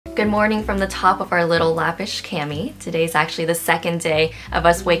Good morning from the top of our little Lappish cami. Today's actually the second day of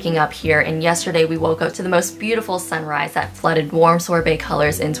us waking up here, and yesterday we woke up to the most beautiful sunrise that flooded warm sorbet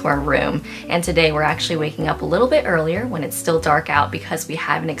colors into our room. And today we're actually waking up a little bit earlier when it's still dark out because we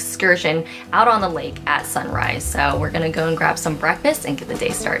have an excursion out on the lake at sunrise. So we're gonna go and grab some breakfast and get the day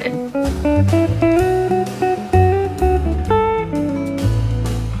started.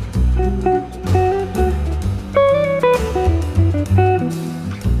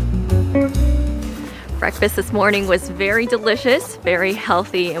 Breakfast this morning was very delicious, very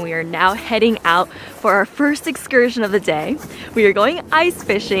healthy, and we are now heading out for our first excursion of the day. We are going ice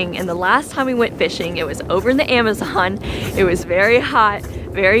fishing, and the last time we went fishing, it was over in the Amazon. It was very hot,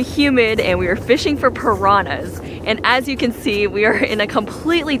 very humid, and we were fishing for piranhas. And as you can see, we are in a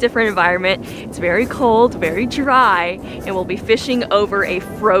completely different environment. It's very cold, very dry, and we'll be fishing over a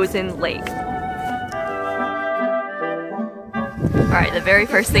frozen lake. Alright, the very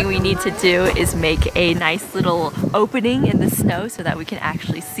first thing we need to do is make a nice little opening in the snow so that we can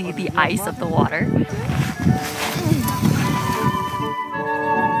actually see the ice of the water.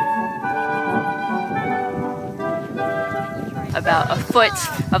 About a foot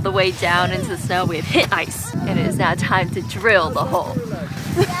of the way down into the snow, we have hit ice, and it is now time to drill the hole.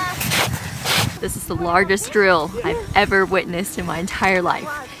 This is the largest drill I've ever witnessed in my entire life,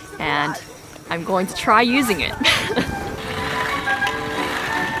 and I'm going to try using it.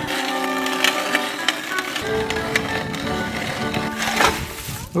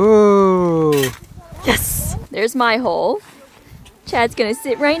 Ooh! Yes! There's my hole. Chad's gonna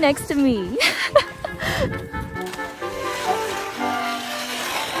sit right next to me.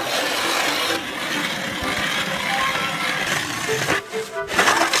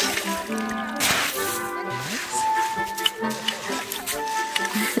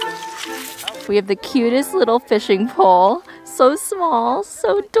 We have the cutest little fishing pole. So small,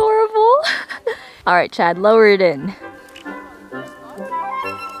 so adorable. Alright, Chad, lower it in.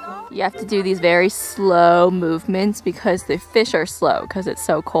 You have to do these very slow movements because the fish are slow because it's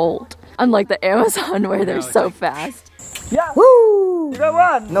so cold. Unlike the Amazon where they're so fast. Yeah! Woo! You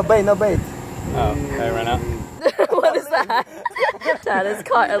got one! No bait, no bait. Oh, I ran out. What is that? Dad has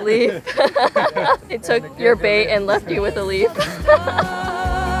caught a leaf. It took your bait and left you with a leaf.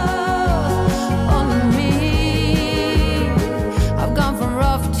 I've gone from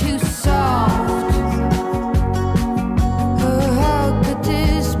rough to soft.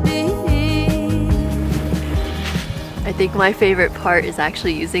 I think my favorite part is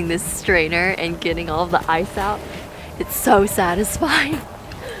actually using this strainer and getting all of the ice out. It's so satisfying.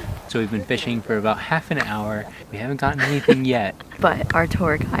 So we've been fishing for about half an hour. We haven't gotten anything yet. But our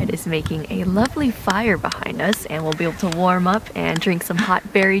tour guide is making a lovely fire behind us, and we'll be able to warm up and drink some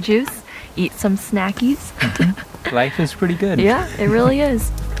hot berry juice, eat some snackies. Life is pretty good. Yeah, it really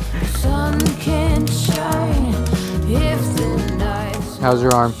is. How's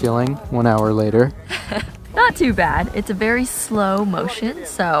your arm feeling 1 hour later? Not too bad. It's a very slow motion,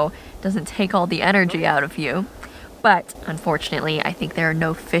 so it doesn't take all the energy out of you. But unfortunately, I think there are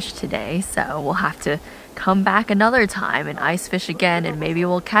no fish today, so we'll have to come back another time and ice fish again, and maybe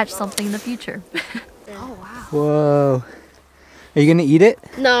we'll catch something in the future. Oh, wow. Whoa. Are you gonna eat it?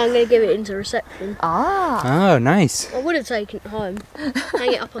 No, I'm gonna give it into reception. Ah. Oh, nice. I would have taken it home.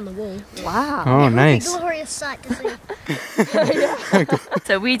 Hang it up on the wall. Wow. Oh, nice. It would be a glorious sight to see.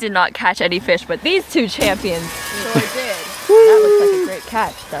 So we did not catch any fish, but these two champions sure did. That looks like a great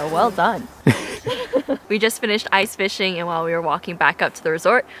catch, so well done. We just finished ice fishing, and while we were walking back up to the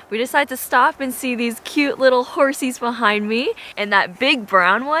resort, we decided to stop and see these cute little horsies behind me. And that big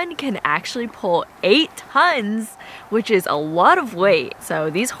brown one can actually pull 8 tons, which is a lot of weight. So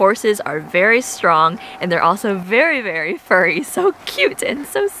these horses are very strong, and they're also very, very furry. So cute and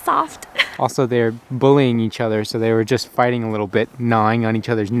so soft. Also, they're bullying each other, so they were just fighting a little bit, gnawing on each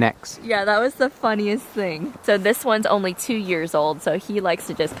other's necks. Yeah, that was the funniest thing. So this one's only 2 years old, so he likes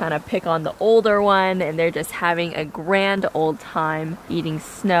to just kind of pick on the older one, and they're just having a grand old time eating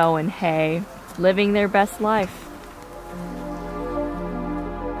snow and hay, living their best life.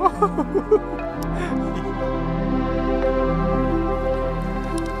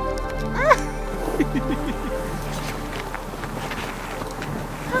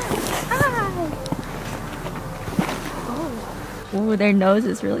 Oh, their nose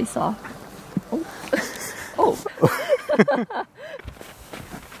is really soft. Oh. Oh.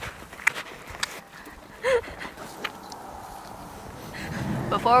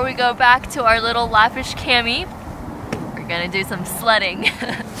 Before we go back to our little Lappish cami, we're gonna do some sledding.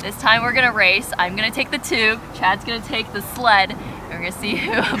 This time we're gonna race. I'm gonna take the tube, Chad's gonna take the sled, and we're gonna see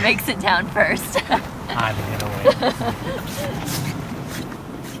who makes it down first. I'm gonna win.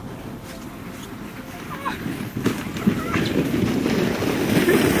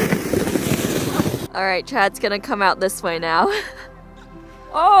 All right, Chad's gonna come out this way now.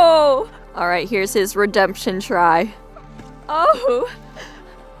 Oh! All right, here's his redemption try. Oh!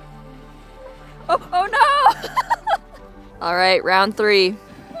 Oh no! All right, round 3.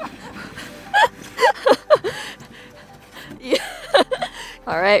 Yeah.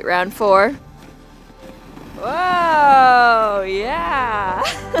 All right, round 4. Whoa, yeah.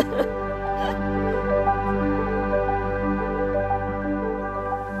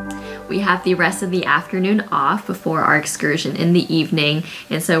 We have the rest of the afternoon off before our excursion in the evening,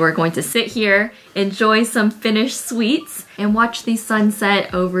 and so we're going to sit here, enjoy some Finnish sweets, and watch the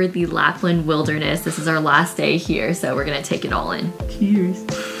sunset over the Lapland wilderness. This is our last day here, so we're gonna take it all in. Cheers.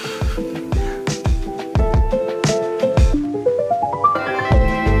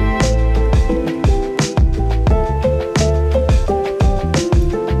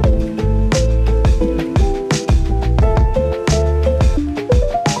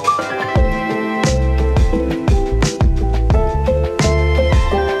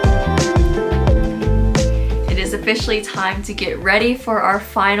 Officially time to get ready for our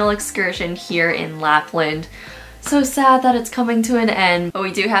final excursion here in Lapland. So sad that it's coming to an end, but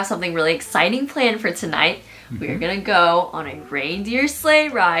we do have something really exciting planned for tonight. We are gonna go on a reindeer sleigh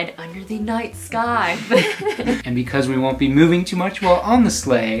ride under the night sky. And because we won't be moving too much while on the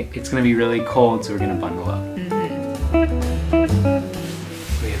sleigh, it's gonna be really cold, so we're gonna bundle up.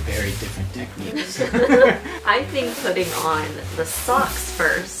 We have very different techniques. I think putting on the socks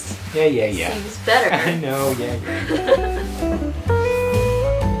first. Yeah. Seems better. I know, yeah.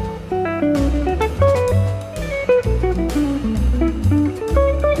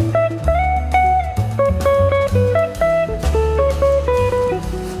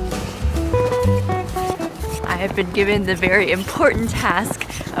 I have been given the very important task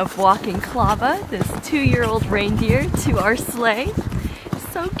of walking Klava, this 2-year-old reindeer, to our sleigh.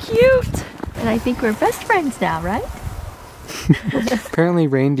 It's so cute! And I think we're best friends now, right? Apparently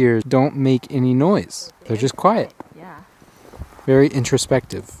reindeer don't make any noise. They're just quiet. Yeah. Very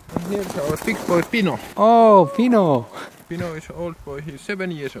introspective. Here's our big boy Pino. Oh, Pino! Pino is an old boy, he's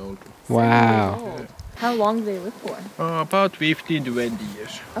 7 years old. Wow. How long do they live for? About 15 to 20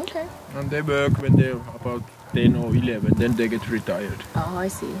 years. Okay. And they work when they're about 10 or 11, then they get retired. Oh, I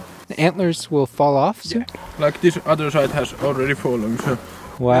see. The antlers will fall off soon? Yeah. Like this other side has already fallen, so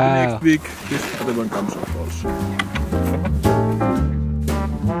Wow. next week this other one comes off also.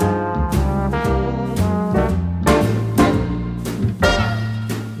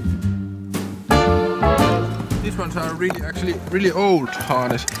 These ones are really old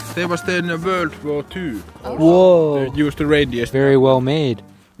harness. They was there in World War II. Whoa. They used the reindeers. Very well made.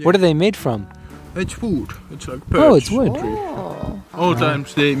 Yeah. What are they made from? It's wood. It's like birds. Oh, it's wood. Oh. All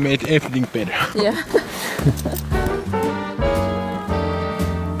times they made everything better. Yeah.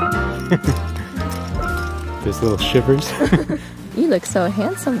 There's little shivers. You look so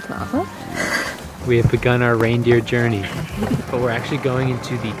handsome, Klava. We have begun our reindeer journey, but we're actually going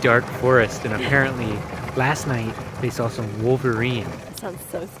into the dark forest, and apparently last night they saw some wolverine. That sounds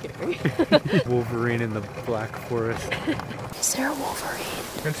so scary. Wolverine in the black forest. Is there a wolverine?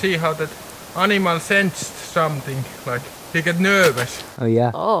 You can see how that animal sensed something, like they get nervous. Oh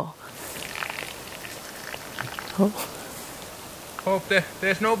yeah. Oh. Hope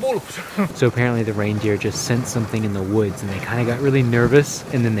there's no wolves. So apparently the reindeer just sensed something in the woods and they kind of got really nervous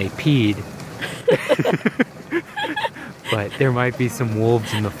and then they peed. But there might be some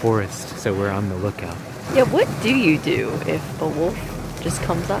wolves in the forest, so we're on the lookout. Yeah, what do you do if a wolf just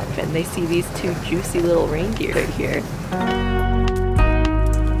comes up and they see these 2 juicy little reindeer right here?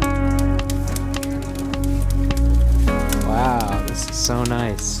 Wow, this is so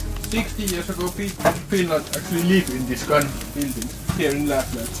nice. 60 years ago, people in Finland actually lived in this kind of building here in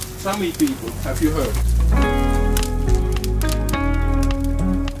Lapland. Sami people, have you heard?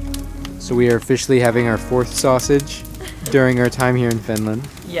 So we are officially having our 4th sausage during our time here in Finland.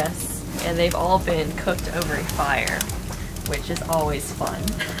 Yes, and they've all been cooked over a fire, which is always fun.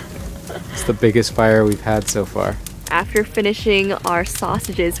 It's the biggest fire we've had so far. After finishing our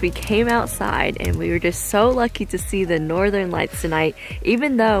sausages, we came outside and we were just so lucky to see the northern lights tonight.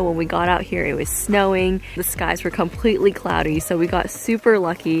 Even though when we got out here it was snowing, the skies were completely cloudy, so we got super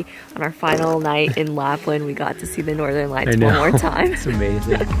lucky on our final night in Lapland. We got to see the northern lights one more time. It's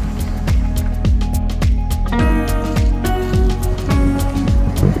amazing.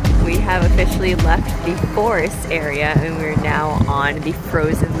 We have officially left the forest area and we're now on the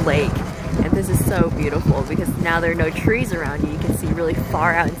frozen lake. And this is so beautiful because now there are no trees around you. You can see really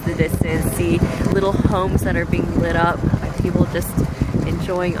far out into the distance, see little homes that are being lit up by people just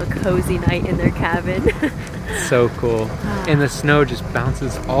enjoying a cozy night in their cabin. It's so cool. And the snow just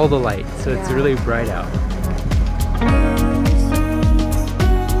bounces all the light, so it's really bright out.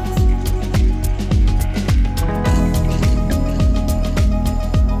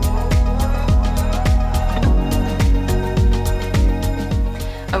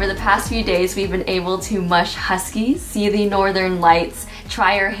 Over the past few days, we've been able to mush huskies, see the northern lights,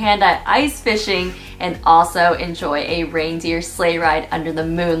 try our hand at ice fishing, and also enjoy a reindeer sleigh ride under the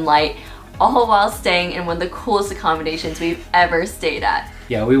moonlight, all while staying in one of the coolest accommodations we've ever stayed at.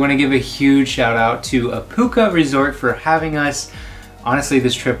 Yeah, we want to give a huge shout out to Apukka Resort for having us. Honestly,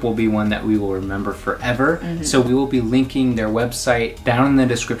 this trip will be one that we will remember forever. So we will be linking their website down in the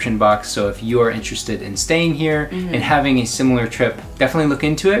description box. So if you are interested in staying here and having a similar trip, definitely look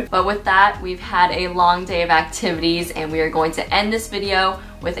into it. But with that, we've had a long day of activities and we are going to end this video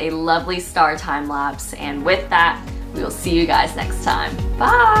with a lovely star time lapse. And with that, we will see you guys next time.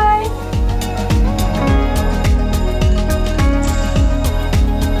 Bye!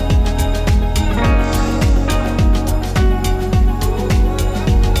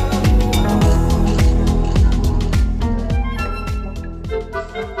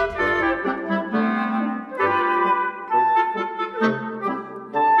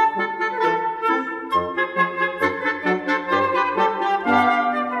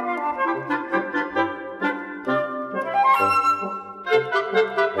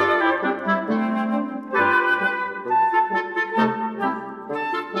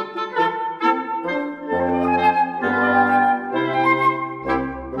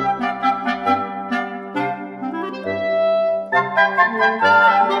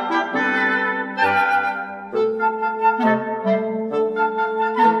 Thank you.